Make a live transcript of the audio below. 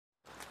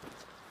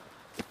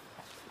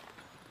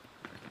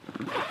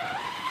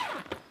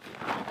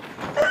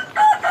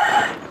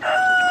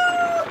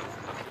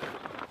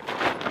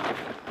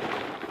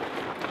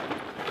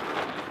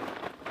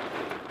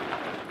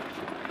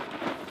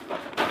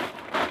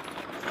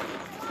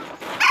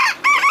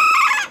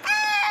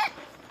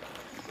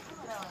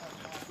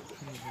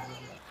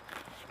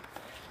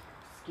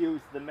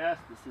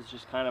nest. This is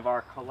just kind of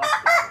our collector.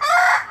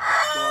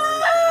 I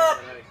store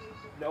everything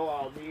that I know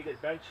I'll need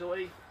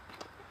eventually.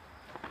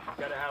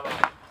 Gotta have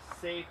a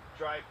safe,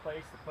 dry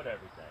place to put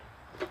everything.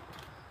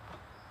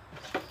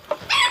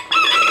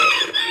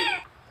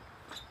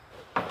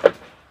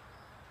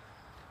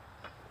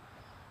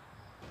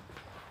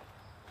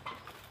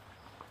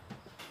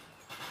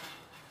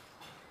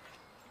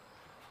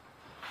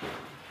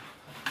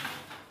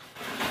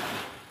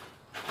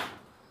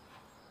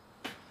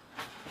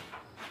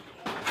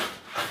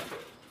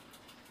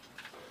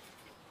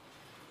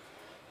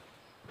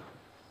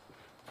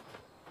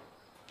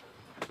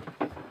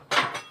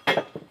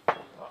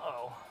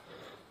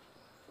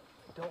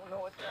 Don't know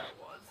what that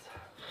was.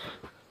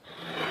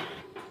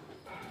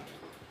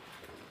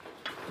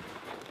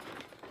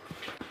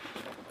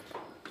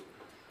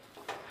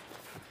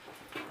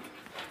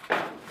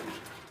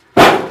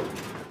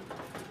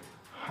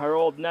 Our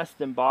old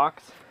nesting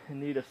box in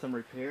need of some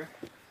repair.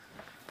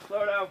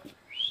 Slow down.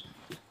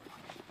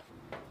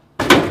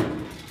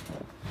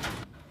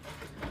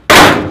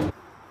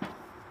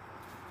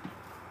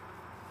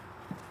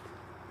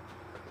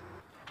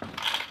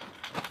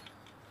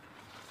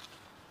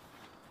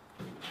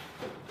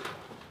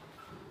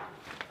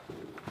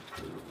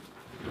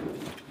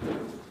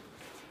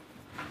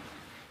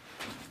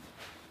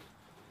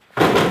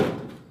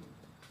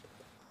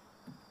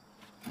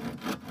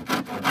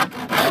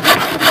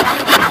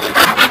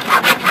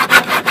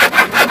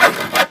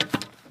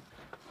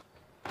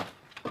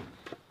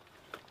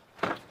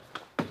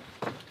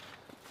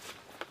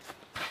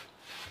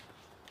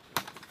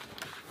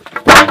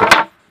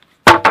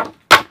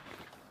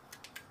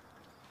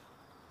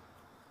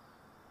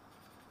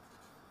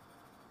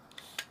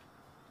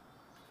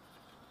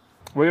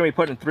 We're going to be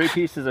putting 3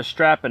 pieces of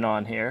strapping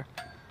on here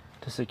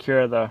to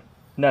secure the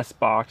nest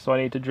box. So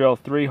I need to drill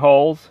 3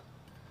 holes.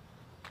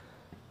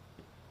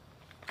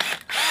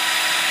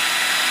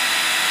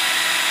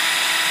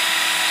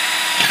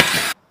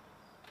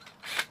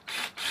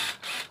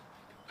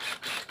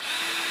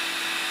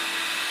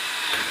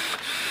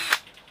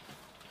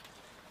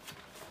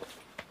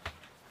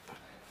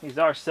 These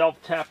are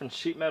self-tapping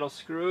sheet metal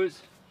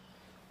screws,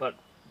 but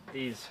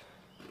these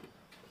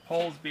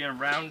holes being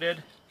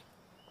rounded,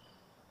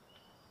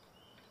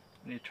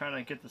 and you're trying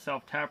to get the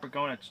self-tapper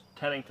going, it's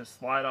tending to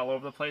slide all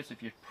over the place.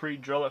 If you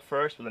pre-drill it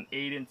first with an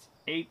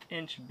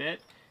 8-inch bit,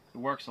 it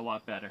works a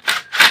lot better.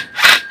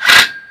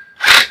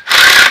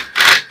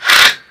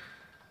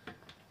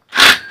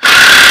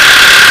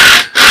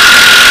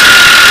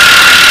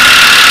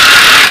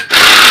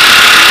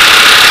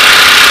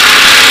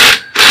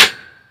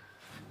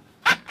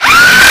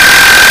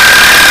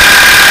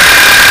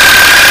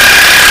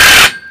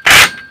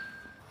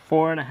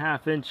 Four and a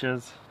half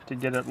inches to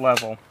get it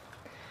level.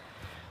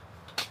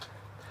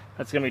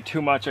 That's gonna be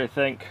too much, I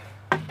think.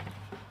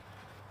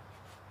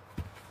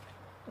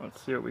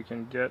 Let's see what we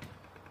can get.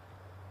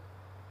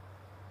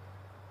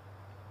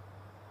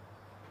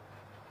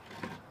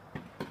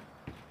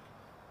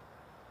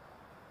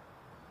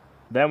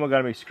 Then we're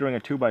gonna be screwing a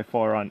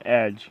 2x4 on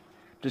edge.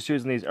 Just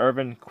using these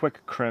Irvin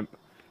quick crimp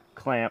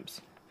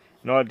clamps.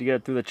 In order to get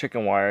it through the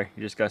chicken wire,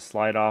 you just gotta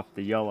slide off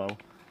the yellow.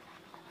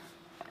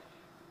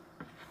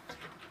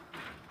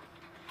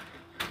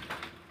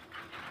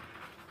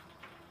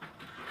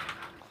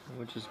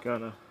 We're just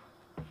gonna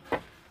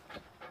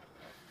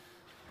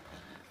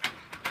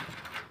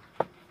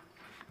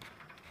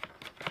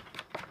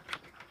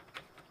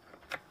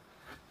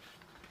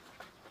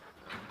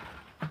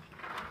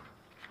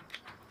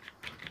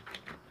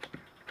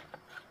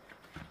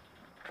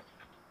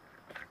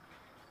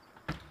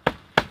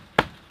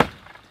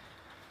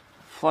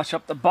flush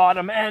up the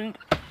bottom end.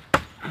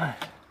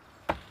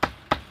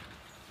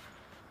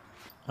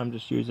 I'm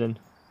just using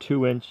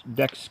 2-inch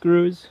deck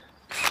screws.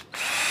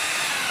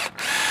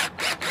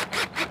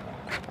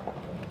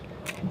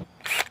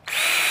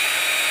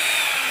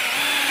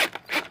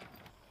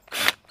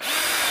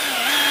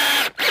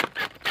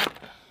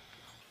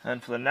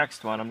 And for the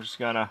next one, I'm just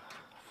gonna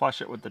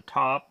flush it with the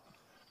top,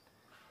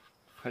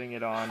 putting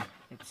it on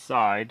its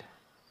side.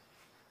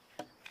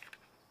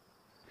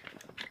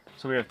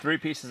 So we have 3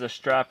 pieces of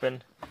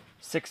strapping,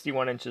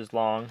 61 inches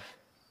long,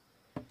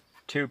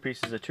 2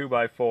 pieces of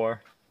 2x4,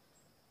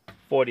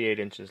 48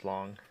 inches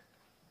long.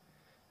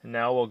 And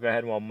now we'll go ahead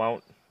and we'll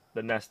mount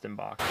the nesting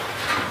box.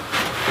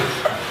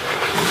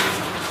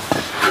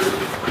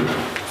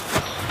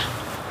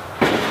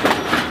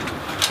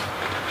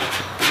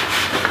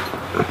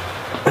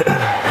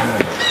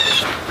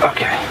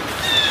 Okay,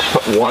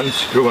 put 1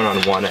 screw in on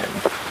one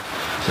end.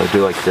 So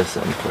do like this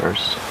end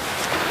first.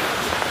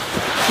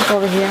 Like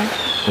over here?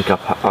 Like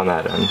up on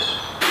that end.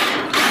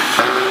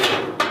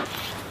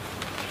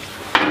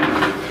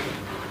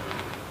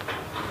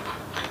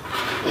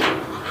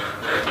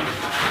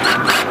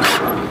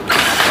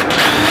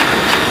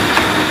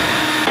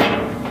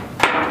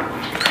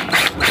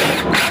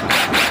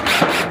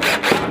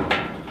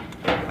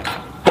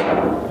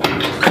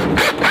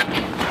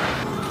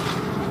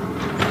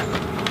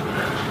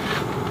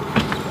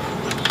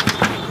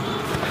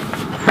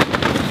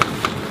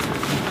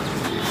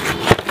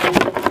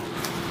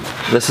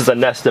 This is a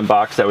nesting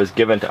box that was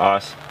given to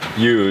us,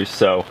 used,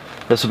 so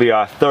this will be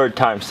our third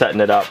time setting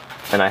it up.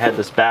 And I had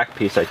this back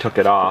piece, I took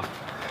it off.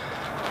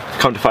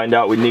 Come to find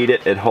out we need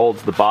it. It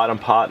holds the bottom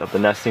part of the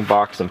nesting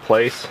box in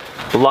place.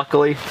 But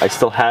luckily, I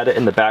still had it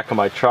in the back of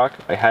my truck.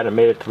 I hadn't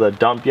made it to the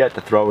dump yet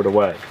to throw it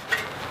away.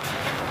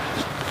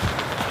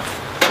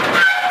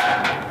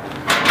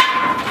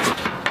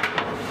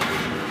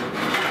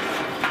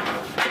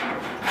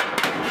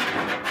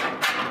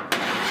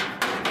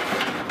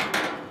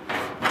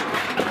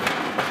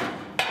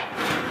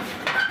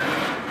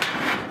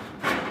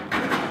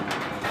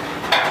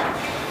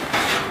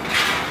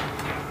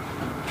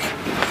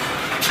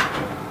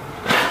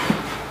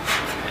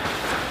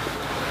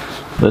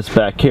 This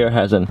back here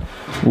has a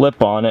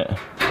lip on it.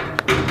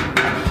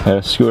 I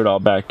gotta screw it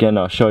all back in.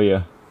 I'll show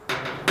you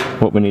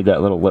what we need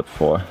that little lip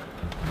for.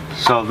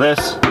 So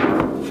this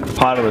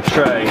part of the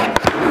tray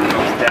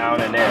goes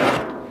down and in.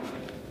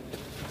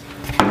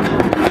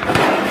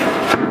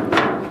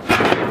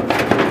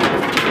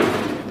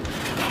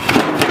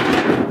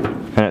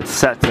 And it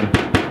sets in.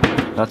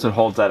 That's what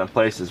holds that in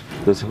place. Is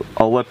there's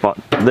a lip on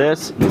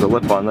this, and there's a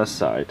lip on this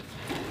side.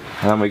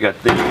 And then we got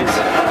these.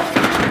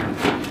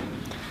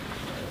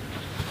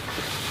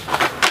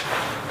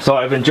 So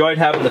I've enjoyed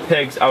having the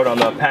pigs out on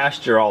the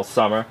pasture all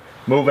summer.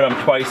 Moving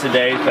them twice a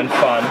day has been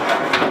fun.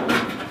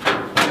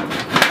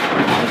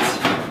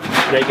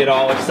 They get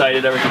all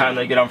excited every time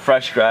they get on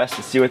fresh grass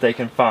to see what they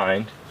can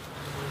find.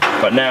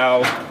 But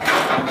now,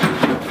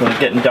 when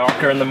it's getting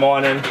darker in the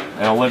morning,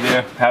 and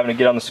Olivia having to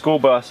get on the school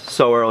bus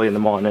so early in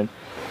the morning,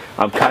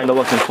 I'm kind of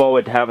looking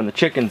forward to having the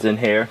chickens in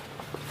here.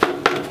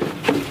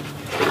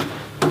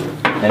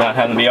 And not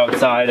having to be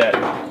outside at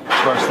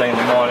first thing in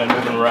the morning,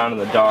 moving around in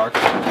the dark.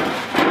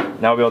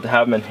 Now we'll be able to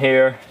have them in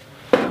here.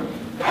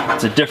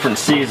 It's a different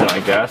season,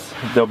 I guess.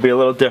 They'll be a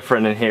little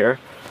different in here.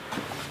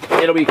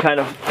 It'll be kind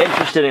of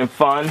interesting and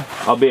fun.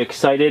 I'll be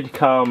excited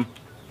come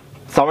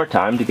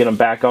summertime to get them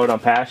back out on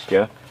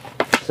pasture.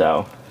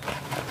 So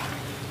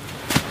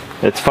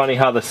it's funny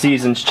how the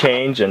seasons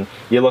change and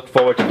you look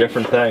forward to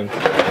different things.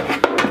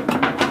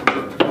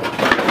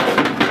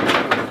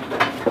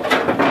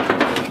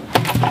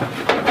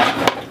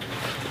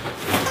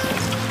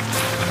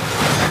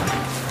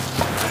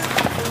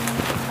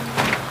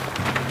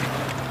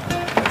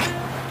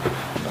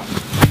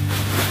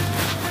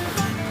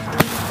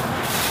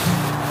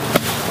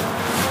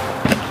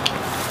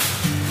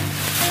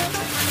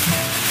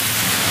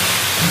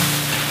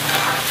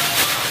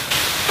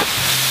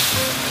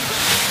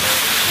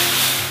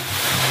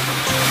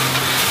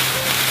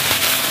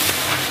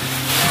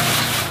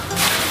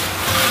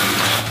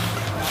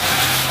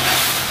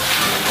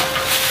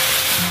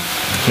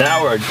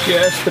 Now we're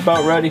just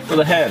about ready for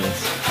the hens.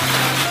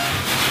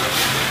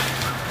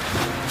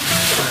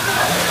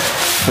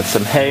 Put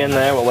some hay in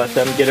there, we'll let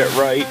them get it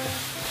right.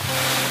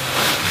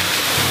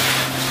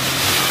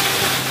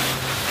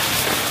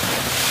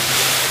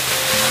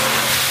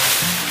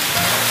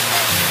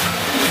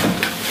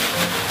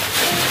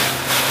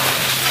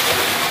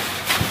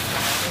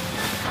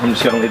 I'm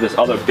just going to leave this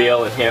other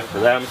bale in here for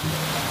them.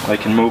 They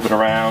can move it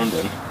around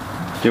and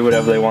do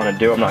whatever they want to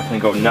do. I'm not going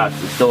to go nuts.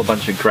 There's still a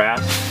bunch of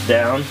grass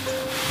down.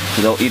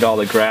 So they'll eat all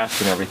the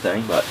grass and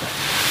everything, but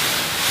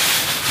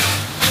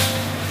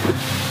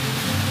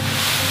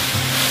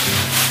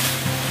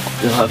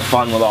they'll have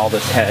fun with all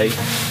this hay.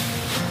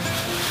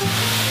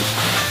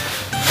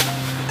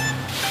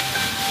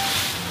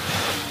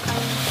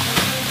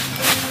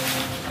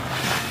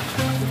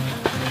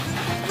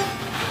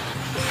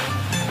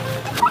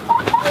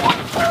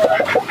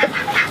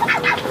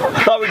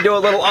 I thought we'd do a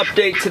little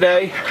update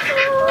today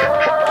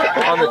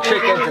on the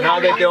chickens and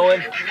how they're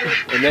doing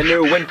in their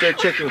new winter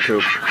chicken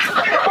coop.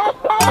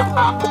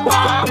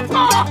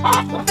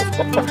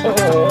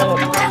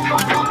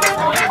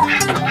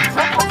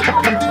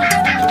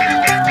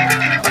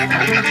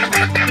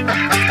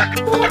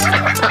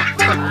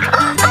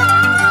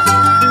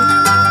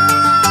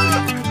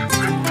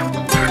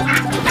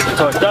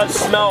 So it does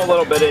smell a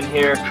little bit in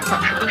here.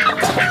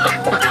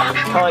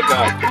 Kind of like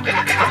a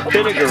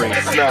vinegary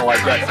smell, I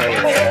guess I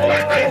would say.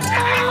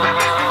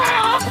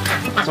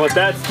 So what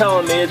that's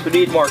telling me is we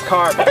need more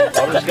carbon.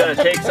 I'm just going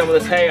to take some of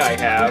this hay I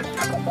have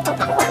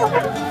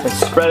and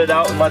spread it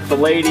out and let the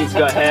ladies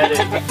go ahead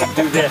and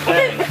do their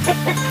thing.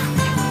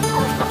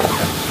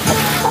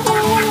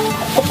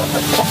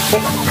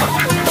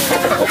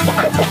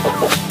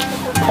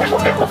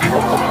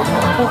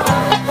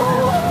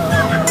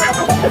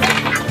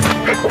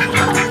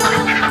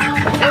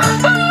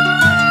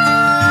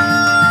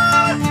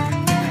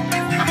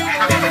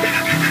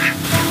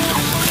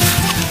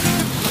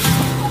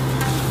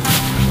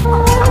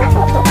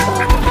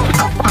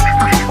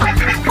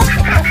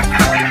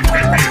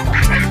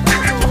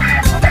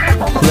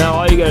 Now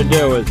all you gotta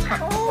do is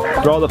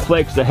throw the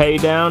flakes of hay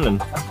down and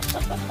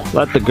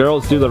let the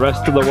girls do the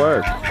rest of the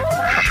work.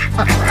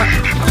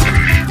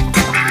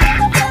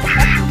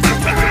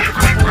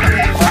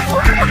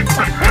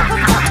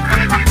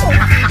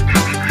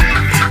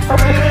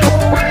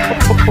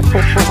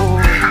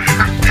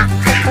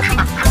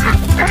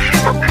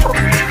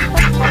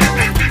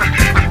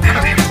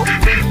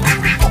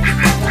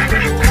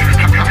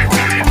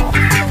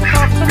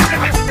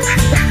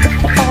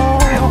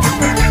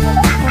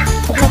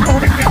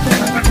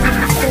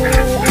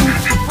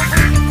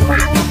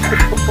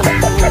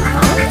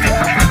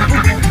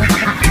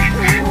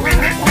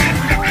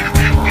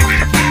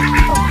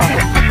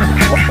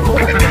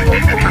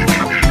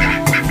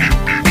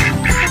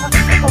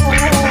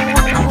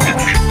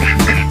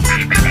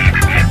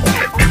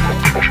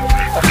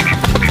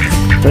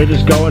 They're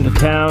just going to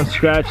town,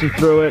 scratching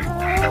through it,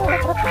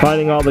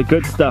 finding all the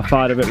good stuff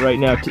out of it right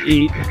now to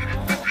eat.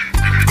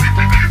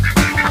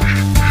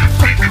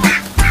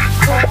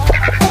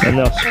 And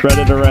they'll spread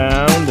it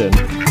around and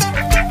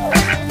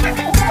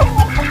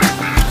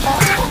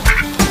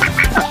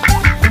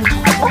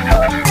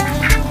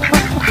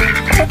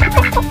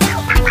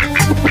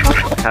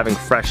having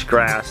fresh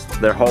grass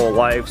their whole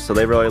life, so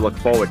they really look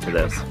forward to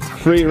this.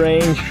 Free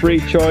range, free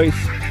choice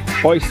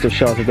oyster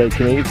shells that they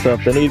can eat, so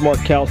if they need more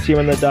calcium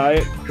in their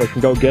diet, they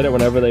can go get it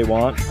whenever they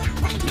want.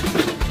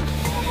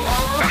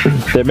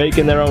 They're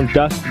making their own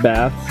dust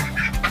baths.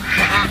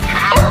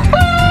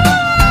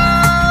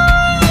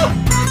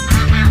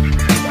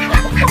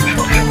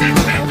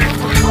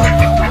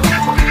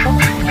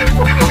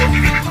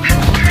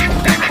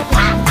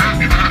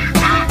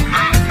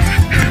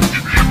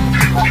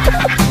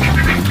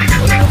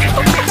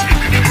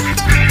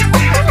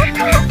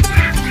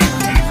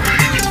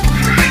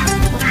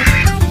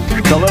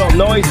 It's a little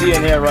noisy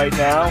in here right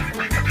now.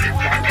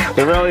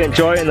 They're really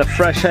enjoying the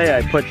fresh hay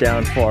I put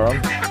down for them.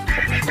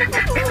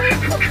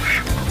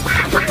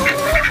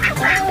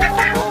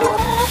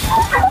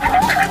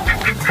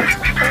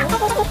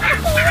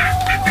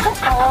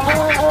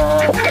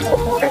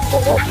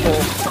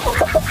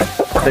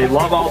 They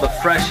love all the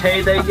fresh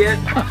hay they get.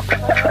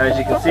 As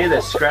you can see,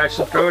 they're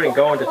scratching through it and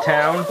going to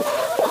town.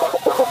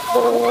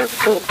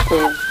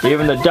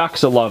 Even the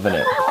ducks are loving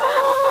it.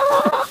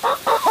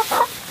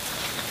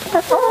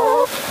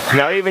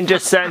 Now, even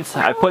just since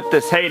I put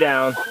this hay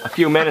down a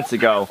few minutes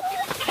ago,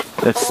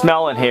 the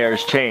smell in here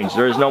has changed.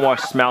 There is no more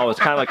smell. It's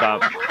kind of like a,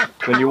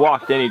 when you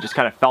walked in, you just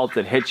kind of felt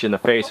it hit you in the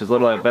face. It was a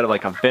little bit of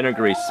like a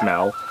vinegary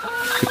smell.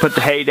 You put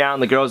the hay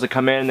down, the girls that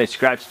come in, they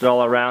scratched it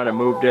all around and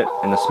moved it,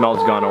 and the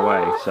smell's gone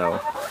away.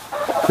 So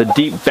the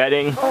deep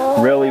bedding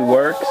really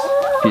works.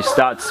 If you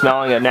start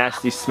smelling a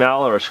nasty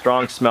smell or a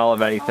strong smell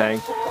of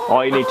anything,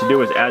 all you need to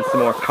do is add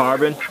some more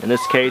carbon. In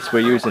this case,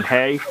 we're using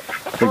hay.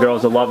 The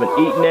girls are loving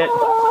eating it.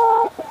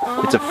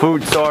 It's a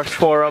food source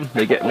for them.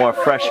 They get more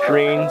fresh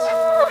greens,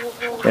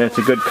 and it's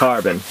a good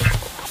carbon.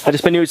 I've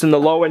just been using the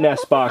lower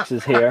nest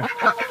boxes here.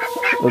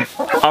 The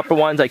upper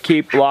ones I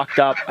keep locked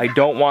up. I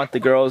don't want the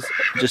girls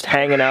just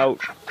hanging out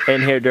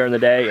in here during the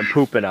day and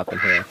pooping up in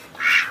here.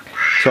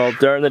 So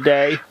during the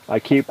day, I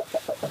keep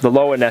the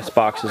lower nest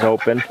boxes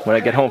open. When I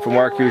get home from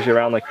work, usually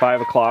around like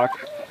 5 o'clock,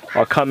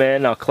 I'll come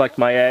in, I'll collect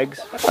my eggs.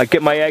 I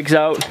get my eggs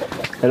out,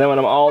 and then when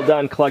I'm all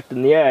done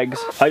collecting the eggs,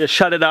 I just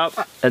shut it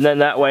up, and then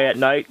that way at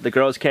night, the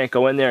girls can't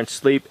go in there and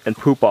sleep and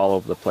poop all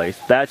over the place.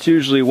 That's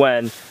usually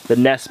when the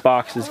nest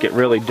boxes get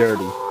really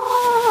dirty.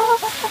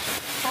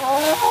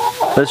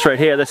 This right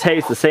here, this hay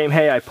is the same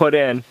hay I put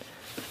in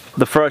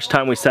the first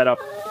time we set up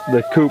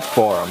the coop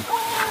for them.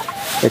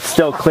 It's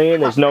still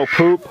clean, there's no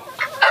poop.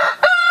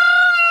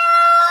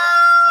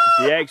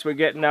 The eggs we're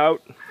getting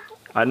out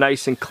are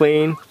nice and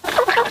clean.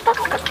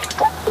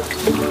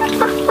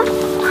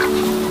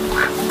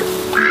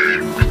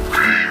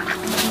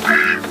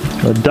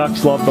 The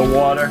ducks love the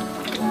water.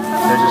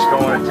 They're just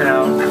going to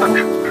town.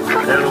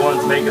 They're the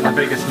ones making the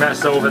biggest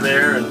mess over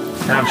there, and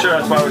I'm sure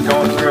that's why we're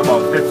going through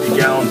about 50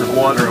 gallons of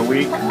water a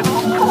week.